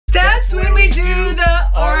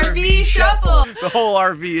shuffle. The whole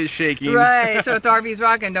RV is shaking. Right, so if the RV's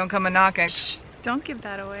rocking, don't come a knocking. Don't give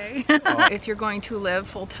that away. If you're going to live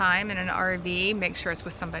full time in an RV, make sure it's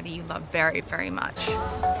with somebody you love very, very much.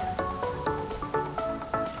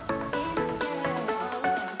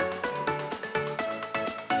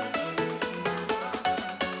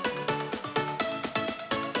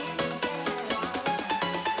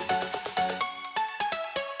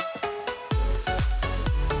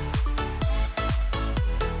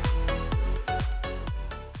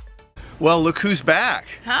 Well, look who's back.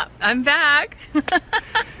 Huh, I'm back.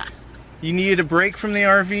 You needed a break from the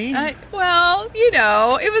RV? Well, you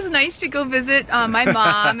know, it was nice to go visit my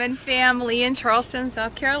mom and family in Charleston,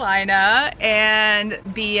 South Carolina, and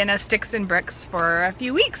be in a Sticks and Bricks for a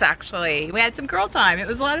few weeks, actually. We had some girl time. It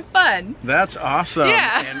was a lot of fun. That's awesome.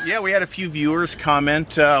 Yeah. And yeah, we had a few viewers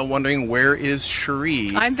comment wondering, where is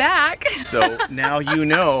Cherie? I'm back. So now you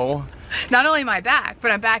know. Not only am I back,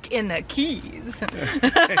 but I'm back in the Keys.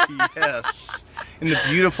 Yes. In the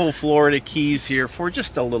beautiful Florida Keys here for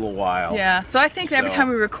just a little while. Yeah, so I think every time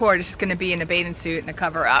we record, it's just going to be in a bathing suit and a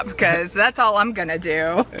cover-up, because that's all I'm going to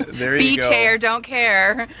do. There you go. Beach hair, don't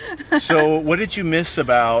care. So what did you miss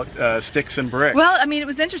about Sticks and Bricks? Well, I mean, it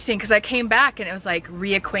was interesting because I came back and it was like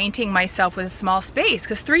reacquainting myself with a small space,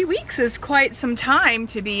 because 3 weeks is quite some time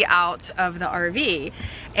to be out of the RV.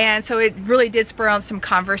 And so it really did spur on some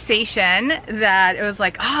conversation that it was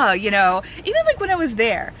like, oh, you know, even like when I was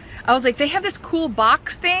there, I was like, they have this cool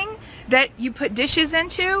box thing that you put dishes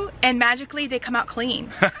into and magically they come out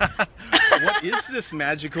clean. What is this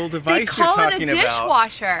magical device you're talking about? They call it a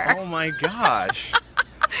dishwasher. Oh my gosh.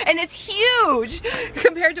 And it's huge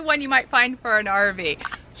compared to one you might find for an RV.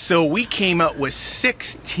 So we came up with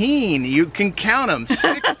 16. You can count them.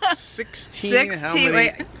 16. How many?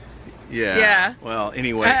 Wait. Yeah. Well,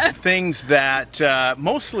 anyway, things that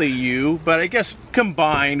mostly you, but I guess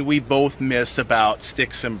combined, we both miss about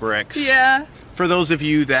Sticks and Bricks. Yeah. For those of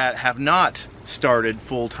you that have not started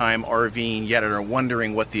full-time RVing yet and are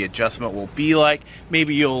wondering what the adjustment will be like,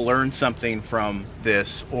 maybe you'll learn something from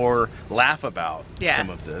this or laugh about some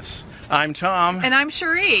of this. I'm Tom. And I'm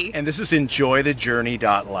Cherie. And this is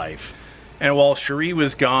EnjoyTheJourney.Life. And while Cherie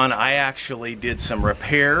was gone, I actually did some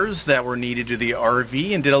repairs that were needed to the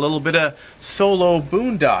RV and did a little bit of solo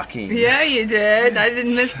boondocking. Yeah, you did. I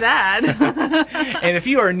didn't miss that. And if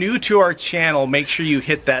you are new to our channel, make sure you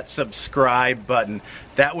hit that subscribe button.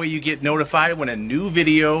 That way you get notified when a new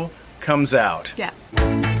video comes out. Yeah.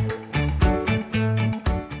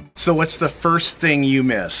 So what's the first thing you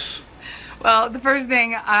miss? Well, the first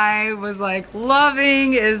thing I was like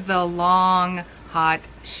loving is the long hot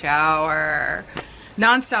shower.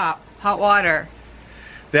 Non-stop hot water.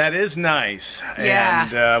 That is nice.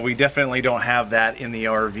 Yeah. And we definitely don't have that in the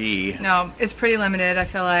RV. No, it's pretty limited. I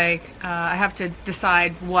feel like I have to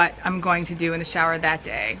decide what I'm going to do in the shower that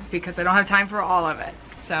day because I don't have time for all of it.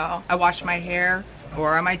 So I wash my hair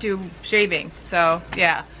or I might do shaving. So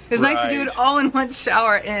yeah, it's nice to do it all in one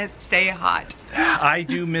shower and stay hot. I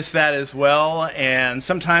do miss that as well, and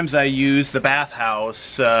sometimes I use the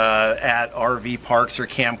bathhouse at RV parks or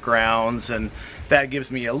campgrounds, and that gives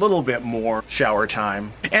me a little bit more shower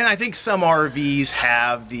time. And I think some RVs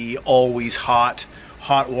have the always hot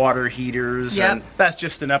water heaters, and that's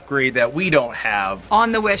just an upgrade that we don't have.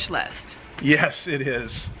 On the wish list. Yes, it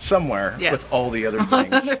is. Somewhere with all the other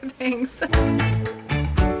things.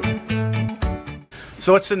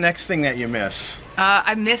 So what's the next thing that you miss?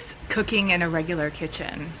 I miss cooking in a regular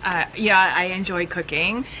kitchen. Yeah, I enjoy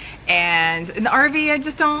cooking, and in the RV I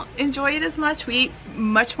just don't enjoy it as much. We eat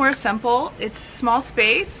much more simple. It's a small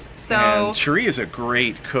space. So and Cherie is a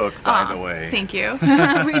great cook, by the way. Thank you.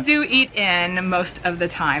 We do eat in most of the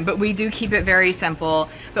time, but we do keep it very simple.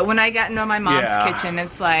 But when I get into my mom's kitchen,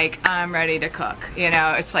 it's like I'm ready to cook. You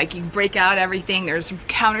know, it's like you break out everything. There's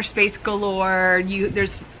counter space galore.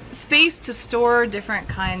 There's space to store different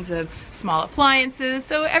kinds of small appliances,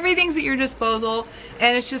 so everything's at your disposal,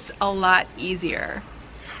 and it's just a lot easier.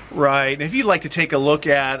 Right, and if you'd like to take a look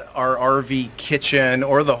at our RV kitchen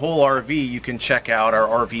or the whole RV, you can check out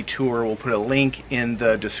our RV tour. We'll put a link in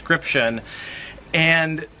the description.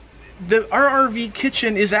 And our RV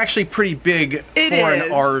kitchen is actually pretty big for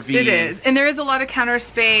an RV. It is, and there is a lot of counter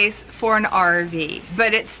space for an RV,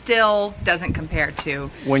 but it still doesn't compare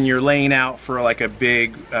to when you're laying out for like a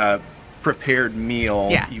big prepared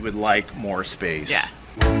meal. You would like more space. Yeah.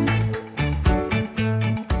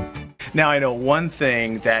 Now I know one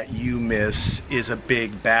thing that you miss is a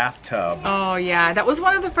big bathtub. Oh yeah, that was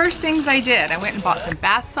one of the first things I did. I went and bought some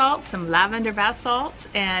bath salts, some lavender bath salts,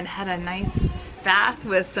 and had a nice bath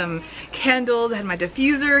with some candles, had my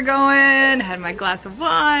diffuser going, had my glass of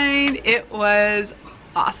wine. It was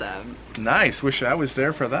awesome. Nice. Wish I was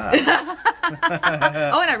there for that.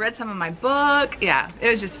 Oh, and I read some of my book. Yeah,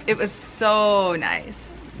 it was so nice.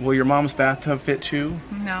 Will your mom's bathtub fit too?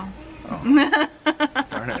 No. Oh.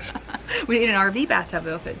 Darn it. We need an RV bathtub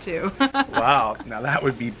that'll fit too. Wow, now that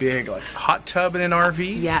would be big, like hot tub in an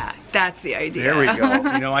RV? Yeah, that's the idea. There we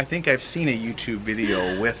go. You know, I think I've seen a YouTube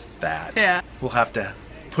video with that. Yeah. We'll have to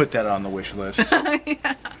put that on the wish list.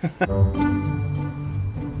 Yeah.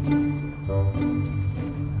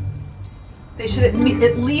 They should at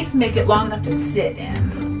least make it long enough to sit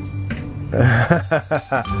in.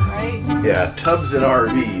 Right? Yeah, tubs in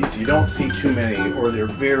RVs, you don't see too many, or they're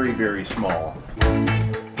very, very small.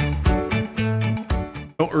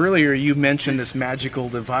 So earlier you mentioned this magical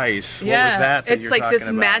device. Yeah, what was that it's you're like talking this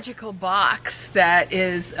about? magical box that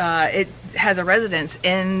is, it has a residence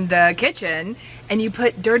in the kitchen, and you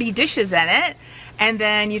put dirty dishes in it, and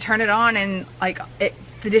then you turn it on, and like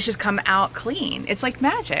the dishes come out clean. It's like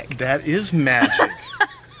magic. That is magic.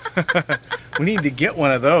 We need to get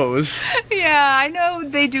one of those. Yeah, I know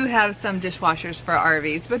they do have some dishwashers for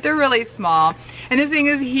RVs, but they're really small. And this thing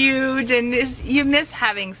is huge, and you miss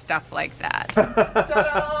having stuff like that.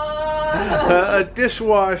 A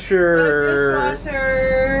dishwasher. A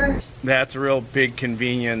dishwasher. That's a real big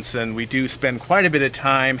convenience, and we do spend quite a bit of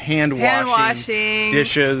time hand washing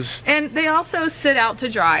dishes. And they also sit out to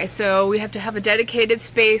dry, so we have to have a dedicated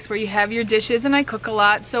space where you have your dishes, and I cook a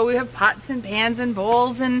lot, so we have pots and pans and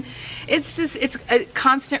bowls, and it's a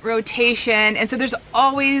constant rotation, and so there's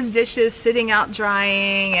always dishes sitting out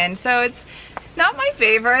drying, and so it's not my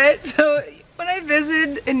favorite. So when I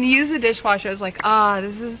visit and use the dishwasher, I was like,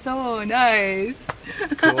 this is so nice.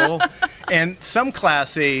 Cool. And some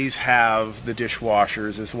Class A's have the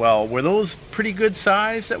dishwashers as well. Were those pretty good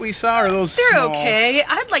size that we saw, or are those They're small? okay.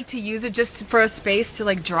 I'd like to use it just for a space to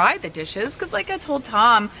like dry the dishes, because like I told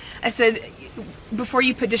Tom, I said, before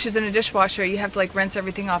you put dishes in a dishwasher, you have to like rinse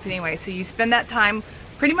everything off anyway. So you spend that time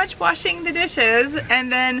pretty much washing the dishes,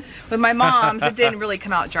 and then with my mom's, it didn't really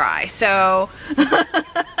come out dry. So,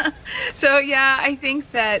 so yeah, I think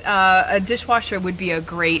that a dishwasher would be a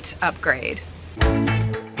great upgrade.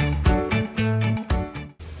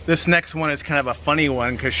 This next one is kind of a funny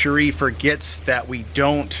one because Cherie forgets that we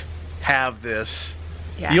don't have this.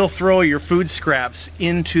 Yeah. You'll throw your food scraps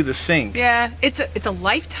into the sink. Yeah, it's a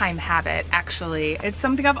lifetime habit, actually. It's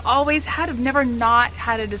something I've always had. I've never not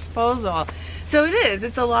had a disposal. So it is.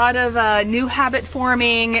 It's a lot of new habit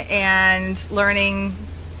forming and learning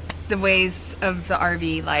the ways of the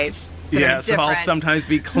RV life. Yeah, so I'll sometimes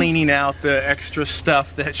be cleaning out the extra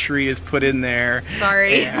stuff that Cherie has put in there.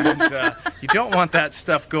 Sorry. And you don't want that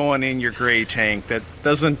stuff going in your gray tank. That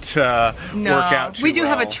doesn't work out too well. We do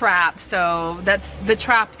have a trap, so that's the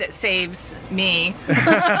trap that saves me.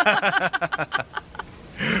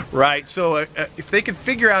 Right, so if they could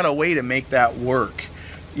figure out a way to make that work,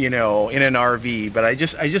 you know, in an RV, but I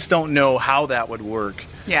just don't know how that would work.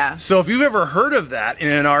 Yeah. So if you've ever heard of that in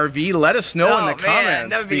an RV, let us know in the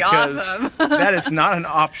comments. That would be because awesome. that is not an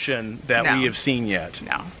option that we have seen yet.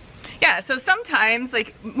 No. Yeah, so sometimes,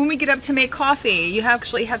 like, when we get up to make coffee, you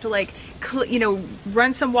actually have to, like, you know,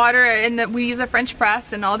 run some water, and we use a French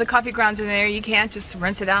press, and all the coffee grounds are in there. You can't just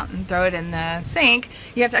rinse it out and throw it in the sink.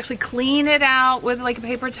 You have to actually clean it out with, like, a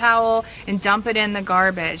paper towel and dump it in the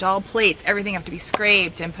garbage. All plates, everything have to be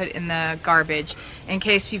scraped and put in the garbage in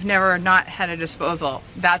case you've never not had a disposal.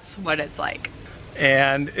 That's what it's like.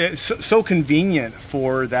 And it's so convenient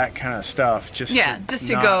for that kind of stuff. Just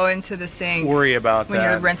to go into the sink. Worry about when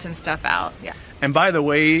you're rinsing stuff out. Yeah. And by the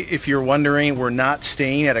way, if you're wondering, we're not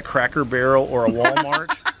staying at a Cracker Barrel or a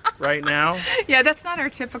Walmart right now. Yeah, that's not our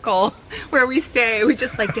typical where we stay. We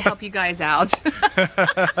just like to help you guys out.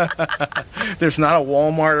 There's not a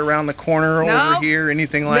Walmart around the corner over here,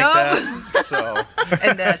 anything like that. So.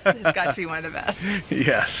 And this has got to be one of the best.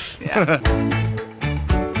 Yes. Yeah.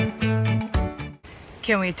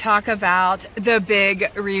 Can we talk about the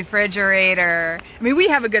big refrigerator? I mean, we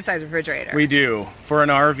have a good sized refrigerator. We do. For an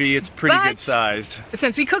RV, it's pretty good sized.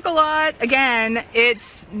 Since we cook a lot, again,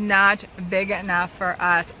 it's not big enough for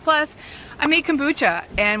us. Plus, I make kombucha,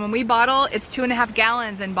 and when we bottle, it's 2.5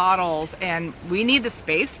 gallons in bottles, and we need the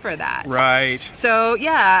space for that. Right. So,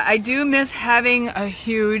 yeah, I do miss having a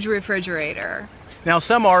huge refrigerator. Now,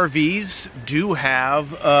 some RVs do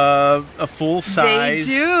have a full-size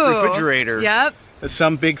refrigerator. Yep.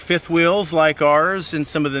 Some big fifth wheels like ours in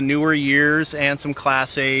some of the newer years, and some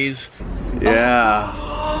Class A's. Yeah.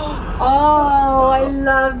 Oh, I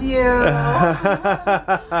love you.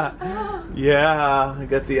 Yeah, I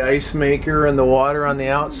got the ice maker and the water on the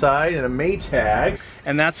outside and a Maytag.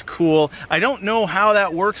 And that's cool. I don't know how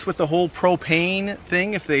that works with the whole propane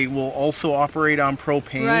thing, if they will also operate on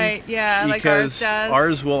propane. Right, yeah, like ours does.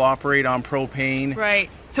 Ours will operate on propane. Right.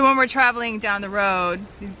 So when we're traveling down the road,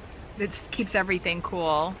 it keeps everything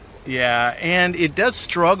cool. Yeah, and it does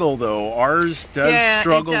struggle though. Ours does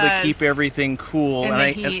struggle to keep everything cool. And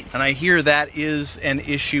I hear that is an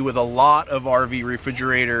issue with a lot of RV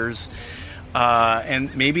refrigerators.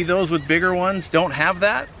 And maybe those with bigger ones don't have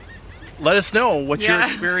that. Let us know what your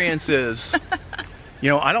experience is. You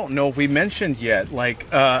know, I don't know if we mentioned yet, like,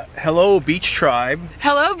 hello Beach Tribe.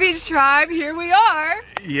 Hello Beach Tribe, here we are.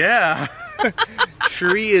 Yeah.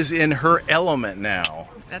 Cheri is in her element now.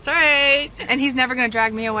 That's right. And he's never going to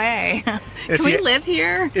drag me away. Can we live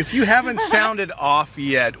here? If you haven't sounded off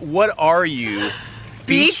yet, what are you?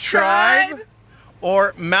 Beach Tribe?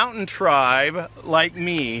 Or Mountain Tribe, like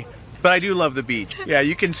me? But I do love the beach. Yeah,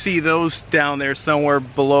 you can see those down there somewhere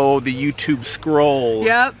below the YouTube scroll.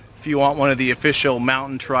 Yep. If you want one of the official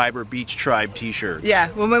Mountain Tribe or Beach Tribe t-shirts. Yeah,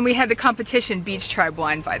 well, when we had the competition, Beach Tribe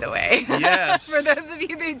won, by the way. Yes. For those of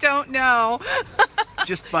you that don't know.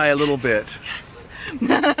 Just by a little bit.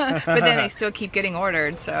 Yes. But then they still keep getting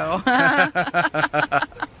ordered, so.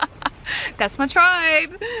 That's my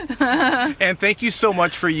tribe. And thank you so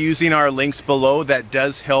much for using our links below. That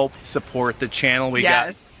does help support the channel. We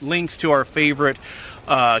got links to our favorite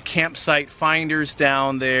campsite finders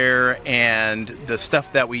down there, and the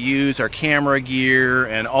stuff that we use, our camera gear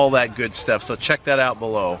and all that good stuff, so check that out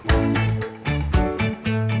below.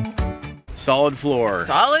 Solid floor.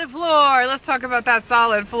 Solid floor. Let's talk about that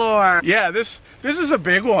solid floor. Yeah, this is a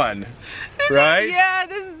big one, right? Yeah,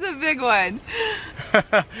 this is a big one.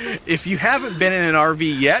 If you haven't been in an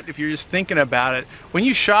RV yet, if you're just thinking about it, when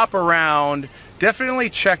you shop around, definitely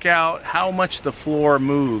check out how much the floor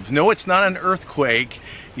moves. No, it's not an earthquake.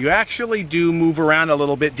 You actually do move around a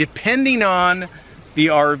little bit depending on the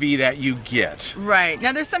RV that you get. Right.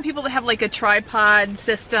 Now there's some people that have like a tripod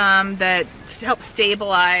system that helps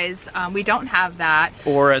stabilize. We don't have that.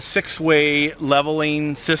 Or a 6-way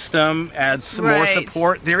leveling system adds some more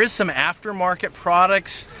support. There is some aftermarket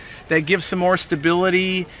products that give some more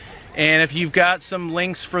stability. And if you've got some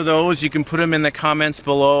links for those, you can put them in the comments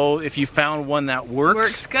below if you found one that works.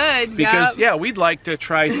 Works good, because yeah, we'd like to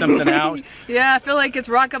try something out. Yeah, I feel like it's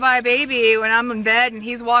Rockabye Baby when I'm in bed and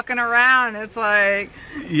he's walking around. It's like...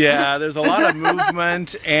 Yeah, there's a lot of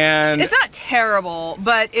movement, and... It's not terrible,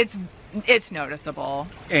 but it's noticeable.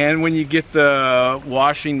 And when you get the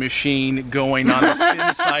washing machine going on the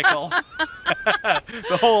spin cycle,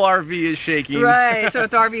 the whole RV is shaking. Right, so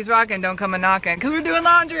if the RV's rocking, don't come a knocking, because we're doing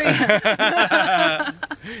laundry.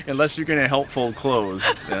 Unless you're going to help fold clothes,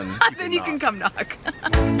 then you can come knock.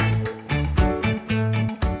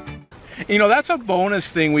 You know, that's a bonus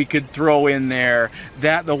thing we could throw in there,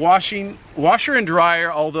 that the washer and dryer,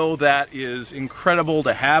 although that is incredible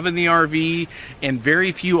to have in the RV, and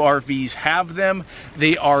very few RVs have them,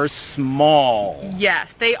 they are small. Yes,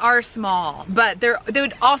 they are small, but they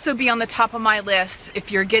would also be on the top of my list if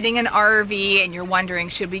you're getting an RV and you're wondering,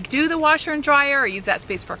 should we do the washer and dryer or use that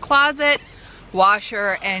space for a closet?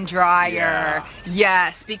 Washer and dryer. Yeah.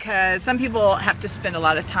 Yes, because some people have to spend a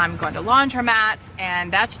lot of time going to laundromats, and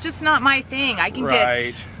that's just not my thing. I can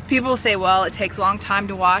get people say, well, it takes a long time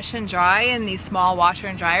to wash and dry in these small washer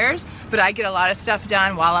and dryers, but I get a lot of stuff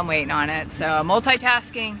done while I'm waiting on it. So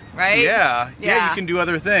multitasking, right? Yeah, you can do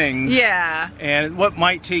other things. Yeah. And what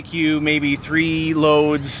might take you maybe 3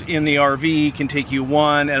 loads in the RV can take you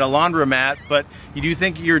 1 at a laundromat, but you do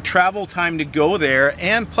think your travel time to go there,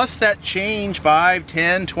 and plus that change, 5,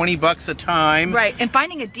 10, 20 bucks a time. Right, and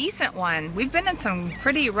finding a decent one. We've been in some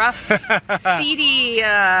pretty rough, seedy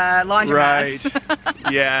laundromats.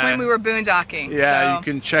 Right, yeah. When we were boondocking. Yeah, so. You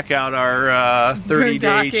can check out our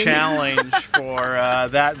 30-day challenge for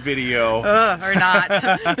that video. Or not.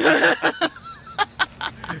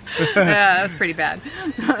 Yeah, that was pretty bad.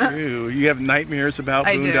 Ew, you have nightmares about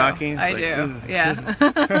boondocking? I do, yeah.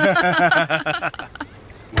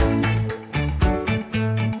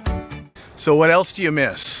 So what else do you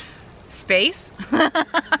miss? Space?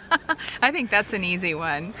 I think that's an easy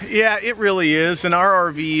one. Yeah, it really is. And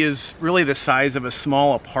our RV is really the size of a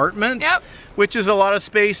small apartment. Yep. Which is a lot of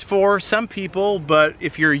space for some people, but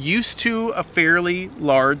if you're used to a fairly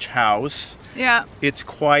large house, yeah, it's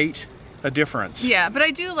quite a difference. Yeah, but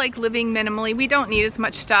I do like living minimally. We don't need as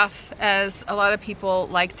much stuff as a lot of people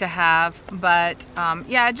like to have, but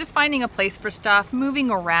yeah, just finding a place for stuff,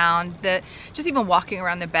 moving around, just even walking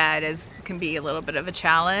around the bed can be a little bit of a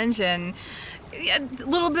challenge, and yeah, a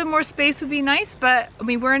little bit more space would be nice, but I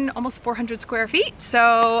mean, we're in almost 400 square feet,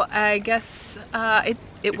 so I guess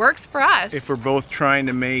it works for us. If we're both trying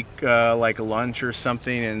to make like lunch or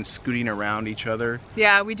something and scooting around each other.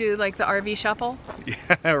 Yeah, we do like the RV shuffle.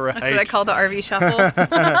 Yeah, right. That's what I call the RV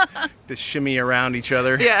shuffle. The shimmy around each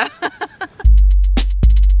other. Yeah.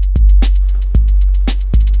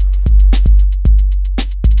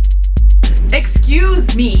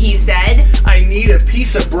 Excuse me, he said. I need a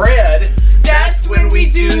piece of bread. That's when we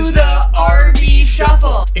do the RV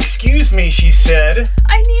shuffle. Excuse me, she said.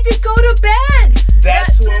 I need to go to bed.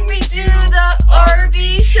 That's when we do the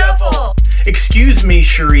RV shuffle. Excuse me,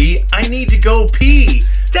 Cherie. I need to go pee.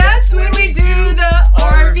 That's when we do the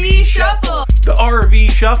RV shuffle. The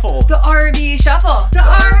RV shuffle. The RV shuffle. The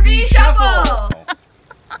RV shuffle.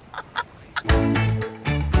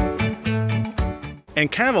 And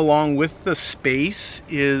kind of along with the space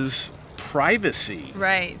is privacy.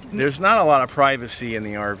 Right. There's not a lot of privacy in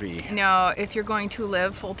the RV. No, if you're going to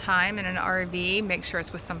live full-time in an RV, make sure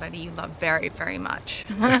it's with somebody you love very, very much.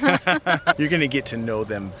 You're going to get to know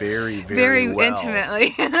them very, very well.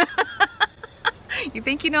 Intimately. You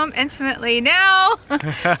think you know them intimately now?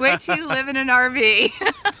 Wait till you live in an RV.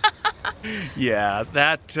 Yeah,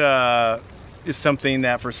 that is something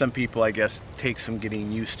that for some people, I guess, takes some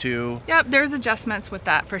getting used to. Yep, there's adjustments with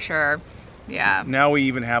that for sure. Yeah. Now we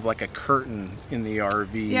even have like a curtain in the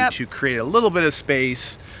RV to create a little bit of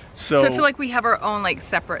space. So I feel like we have our own like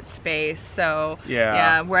separate space. So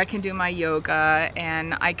yeah, where I can do my yoga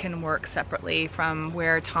and I can work separately from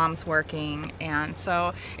where Tom's working, and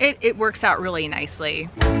so it works out really nicely.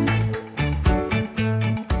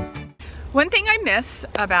 One thing I miss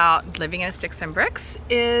about living in sticks and bricks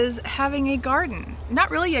is having a garden. Not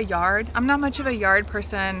really a yard. I'm not much of a yard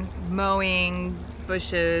person, mowing,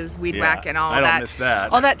 bushes, weed whacking, all I that. don't miss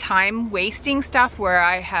that. All that time wasting stuff where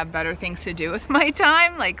I have better things to do with my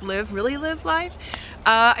time, like really live life.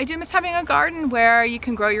 I do miss having a garden where you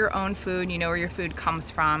can grow your own food, you know where your food comes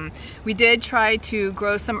from. We did try to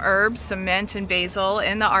grow some herbs, some mint and basil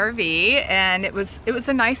in the RV, and it was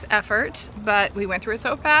a nice effort, but we went through it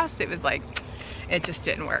so fast, it was like, it just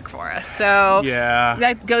didn't work for us. So yeah,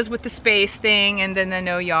 that goes with the space thing and then the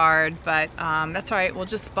no yard, but that's all right, we'll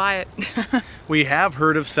just buy it. We have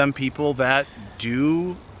heard of some people that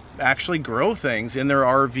do actually grow things in their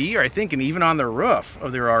RV, or I think, and even on the roof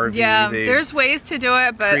of their RV. Yeah, there's ways to do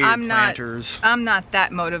it, but I'm not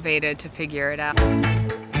that motivated to figure it out.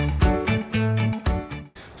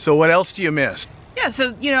 So what else do you miss? Yeah,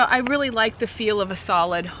 so, you know, I really like the feel of a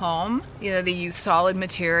solid home. You know, they use solid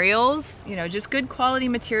materials, you know, just good quality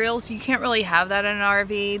materials. You can't really have that in an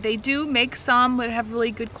RV. They do make some that have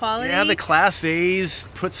really good quality. Yeah, the Class A's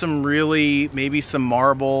put some maybe some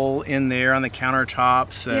marble in there on the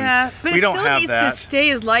countertops. And yeah, but we it don't still have needs that. to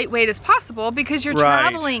stay as lightweight as possible because you're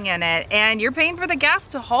traveling in it and you're paying for the gas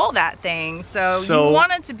to haul that thing. So you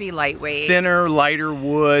want it to be lightweight. Thinner, lighter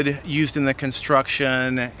wood used in the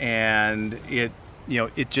construction, and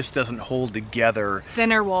it just doesn't hold together.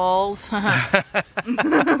 Thinner walls.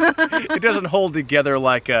 It doesn't hold together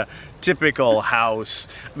like a typical house.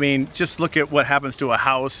 I mean, just look at what happens to a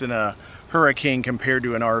house in a hurricane compared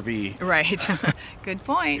to an RV. Right. Good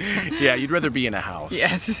point. Yeah, you'd rather be in a house.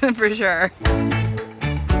 Yes, for sure.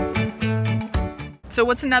 So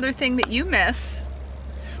what's another thing that you miss?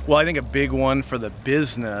 Well, I think a big one for the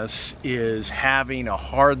business is having a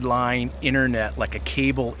hardline internet, like a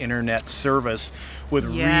cable internet service with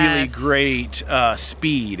really great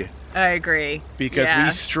speed. I agree. Because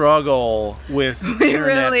we struggle with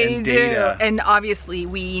internet and data. And obviously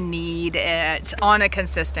we need it on a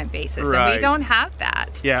consistent basis. And we don't have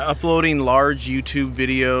that. Yeah, uploading large YouTube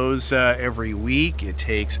videos every week. It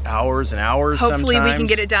takes hours and hours Hopefully sometimes. We can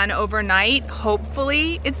get it done overnight.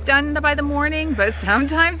 Hopefully it's done by the morning, but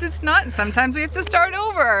sometimes it's not. And sometimes we have to start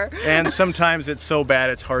over. And sometimes it's so bad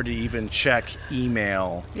it's hard to even check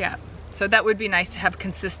email. Yeah, so that would be nice to have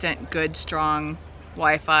consistent, good, strong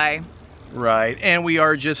Wi-Fi. Right, and we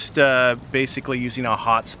are just basically using a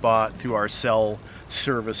hotspot through our cell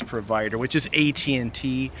service provider, which is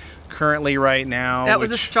AT&T currently right now. That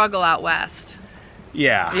was a struggle out west.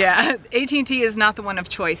 Yeah. Yeah, AT&T is not the one of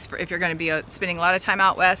choice for if you're going to be spending a lot of time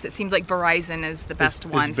out west. It seems like Verizon is the best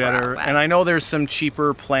one for out west. And I know there's some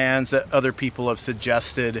cheaper plans that other people have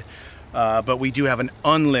suggested, but we do have an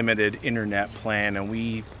unlimited internet plan, and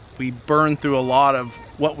we burn through a lot of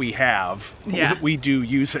what we have. Yeah. We do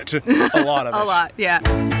use it, a lot of it. A lot, yeah.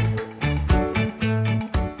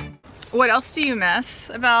 What else do you miss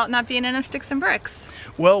about not being in a sticks and bricks?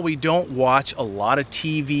 Well, we don't watch a lot of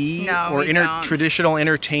TV or traditional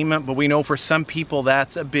entertainment, but we know for some people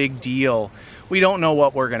that's a big deal. We don't know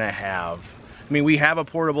what we're going to have. I mean, we have a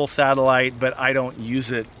portable satellite, but I don't use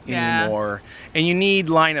it anymore. And you need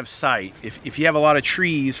line of sight. If you have a lot of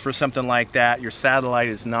trees for something like that, your satellite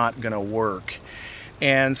is not going to work.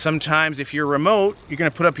 And sometimes if you're remote, you're going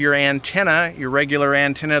to put up your antenna, your regular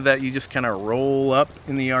antenna that you just kind of roll up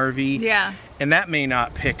in the RV. Yeah. And that may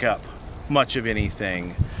not pick up much of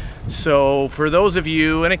anything. So for those of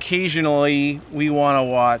you, and occasionally we want to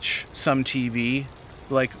watch some TV,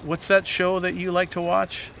 like what's that show that you like to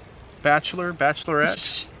watch? Bachelorette?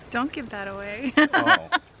 Shh, don't give that away. Oh.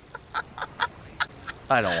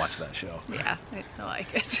 I don't watch that show. Yeah, I like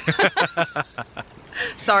it.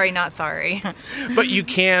 Sorry, not sorry. But you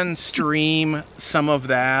can stream some of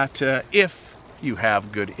that if you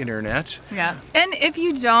have good internet. Yeah, and if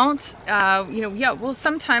you don't, well,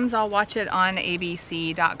 sometimes I'll watch it on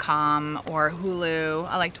abc.com or Hulu.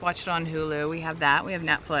 I like to watch it on Hulu. We have that. We have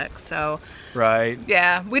Netflix, so. Right.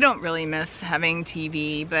 Yeah, we don't really miss having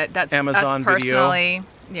TV, but that's Amazon us personally.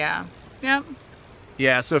 Video. Yeah. Yep.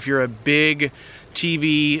 Yeah, so if you're a big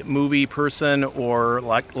TV movie person or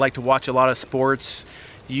like to watch a lot of sports,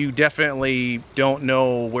 you definitely don't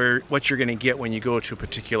know what you're going to get when you go to a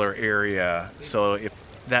particular area. So if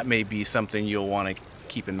that may be something you'll want to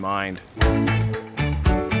keep in mind.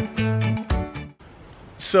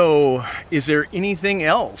 So is there anything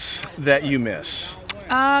else that you miss?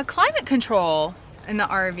 Climate control in the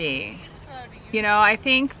RV. You know, I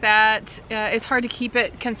think that it's hard to keep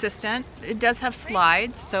it consistent. It does have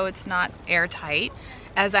slides, so it's not airtight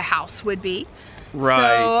as a house would be.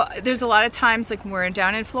 Right. So there's a lot of times, like when we're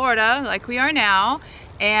down in Florida, like we are now,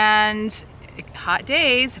 and hot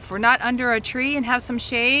days, if we're not under a tree and have some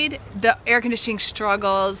shade, the air conditioning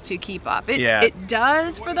struggles to keep up. It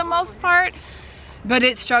does for the most part, but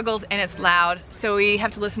it struggles and it's loud. So we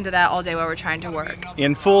have to listen to that all day while we're trying to work.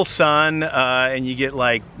 In full sun and you get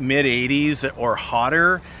like mid 80s or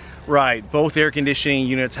hotter, right, both air conditioning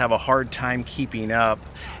units have a hard time keeping up.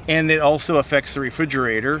 And it also affects the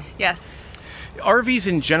refrigerator. Yes. RVs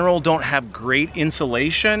in general don't have great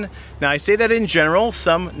insulation. Now I say that in general,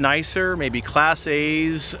 some nicer, maybe Class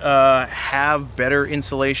A's have better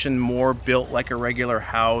insulation, more built like a regular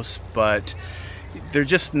house, but they're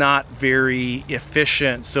just not very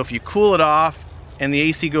efficient. So if you cool it off and the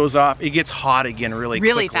AC goes off, it gets hot again really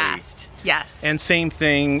quickly. Really fast, yes. And same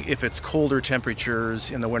thing if it's colder temperatures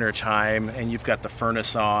in the winter time and you've got the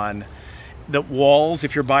furnace on. The walls,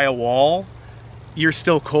 if you're by a wall, you're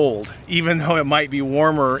still cold, even though it might be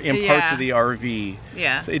warmer in parts of the RV.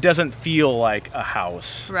 Yeah. So it doesn't feel like a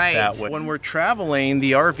house that way. When we're traveling,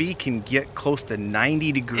 the RV can get close to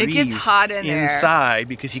 90 degrees. It gets hot in inside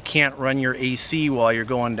because you can't run your AC while you're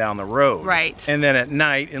going down the road. Right. And then at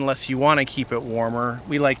night, unless you want to keep it warmer,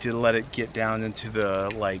 we like to let it get down into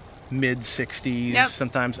the like mid 60s,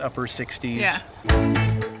 sometimes upper 60s. Yeah.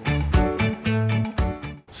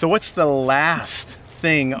 So what's the last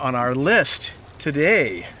thing on our list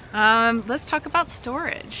today? Let's talk about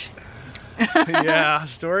storage. Yeah,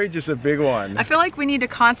 storage is a big one. I feel like we need to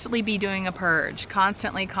constantly be doing a purge,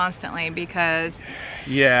 constantly, because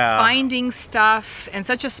finding stuff in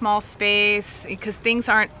such a small space, because things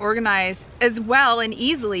aren't organized as well and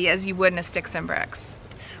easily as you would in a sticks and bricks.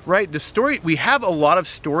 Right, the storage, we have a lot of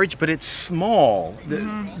storage, but it's small.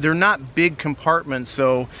 They're not big compartments,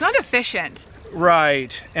 so it's not efficient.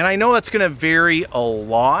 Right, and I know that's going to vary a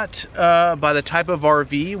lot by the type of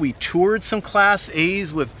RV. We toured some Class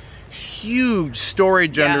A's with huge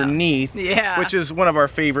storage underneath, which is one of our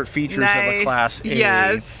favorite features of a Class A.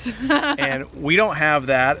 Yes. And we don't have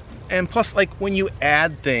that. And plus, like when you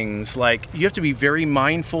add things, like you have to be very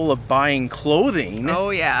mindful of buying clothing.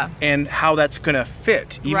 Oh yeah. And how that's going to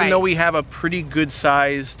fit. Even though we have a pretty good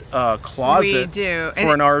sized closet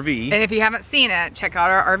for an RV. And if you haven't seen it, check out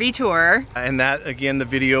our RV tour. And that, again, the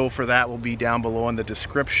video for that will be down below in the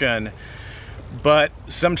description. But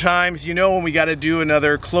sometimes, you know, when we got to do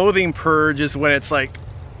another clothing purge is when it's like,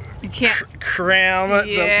 you can't cram the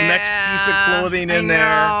next piece of clothing in there.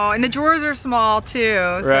 And the drawers are small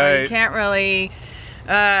too, so you can't really,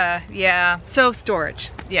 so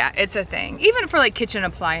storage, it's a thing. Even for like kitchen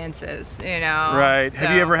appliances, you know. Right,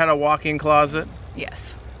 have you ever had a walk-in closet? Yes.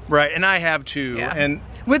 Right, and I have too. And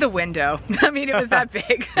with a window. I mean, it was that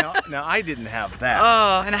big. No, I didn't have that.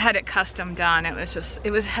 Oh, and I had it custom done.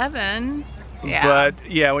 It was heaven. Yeah. But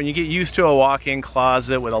yeah, when you get used to a walk-in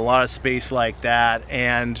closet with a lot of space like that,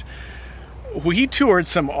 and we toured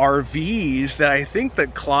some RVs that I think the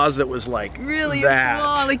closet was like really that.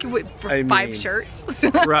 small, like for 5 shirts.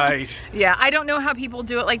 Right. Yeah, I don't know how people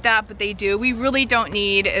do it like that, but they do. We really don't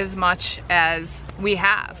need as much as we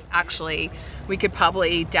have, actually. We could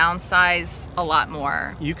probably downsize a lot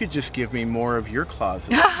more. You could just give me more of your closet.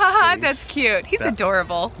 That's cute. He's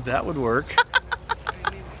adorable. That would work.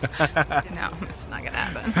 No, it's not gonna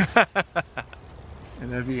happen. I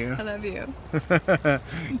love you. I love you.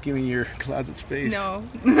 Give me your closet space. No.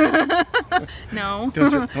 No.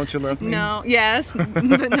 Don't you love me? No. Yes,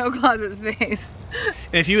 but no closet space.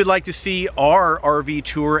 And if you would like to see our RV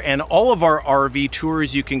tour and all of our RV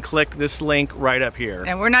tours, you can click this link right up here.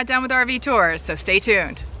 And we're not done with RV tours, so stay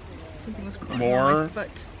tuned. Something was crawling on my foot.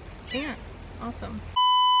 Ants. Awesome.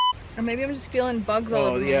 Or maybe I'm just feeling bugs all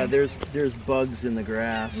over me. Oh yeah, there's bugs in the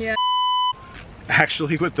grass. Yeah.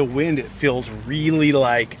 Actually, with the wind, it feels really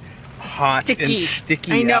like hot and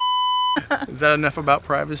sticky. I know. Is that enough about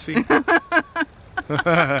privacy?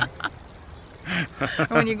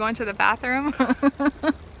 When you go into the bathroom,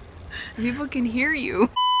 people can hear you.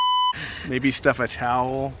 Maybe stuff a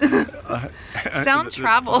towel. Sound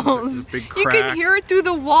travels. Big crack. You can hear it through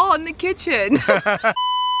the wall in the kitchen.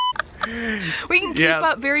 We can keep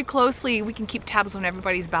up very closely. We can keep tabs on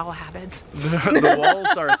everybody's bowel habits. The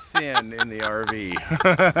walls are thin in the RV.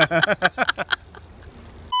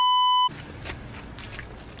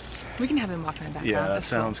 We can have him walk in the background. Yeah, that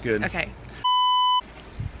sounds good. Okay.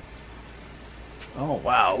 Oh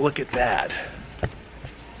wow, look at that.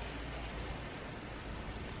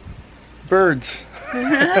 Birds.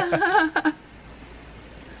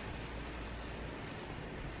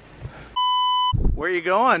 Where are you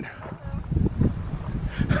going?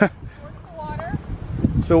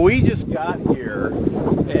 So we just got here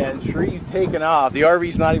and Cherie taken off. The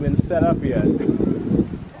RV's not even set up yet.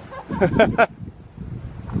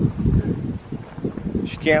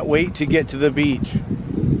 She can't wait to get to the beach.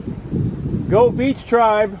 Go Beach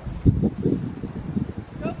Tribe!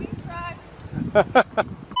 Go Beach Tribe!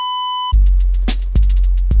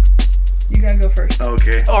 You gotta go first.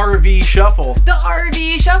 Okay. RV Shuffle. The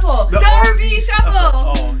RV Shuffle! The RV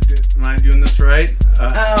Shuffle! Oh, am I doing this right?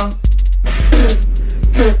 Oh.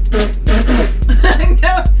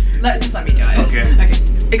 No, just let me do it. Okay. Okay.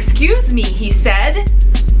 Excuse me, he said.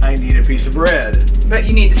 I need a piece of bread. But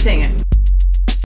you need to sing it.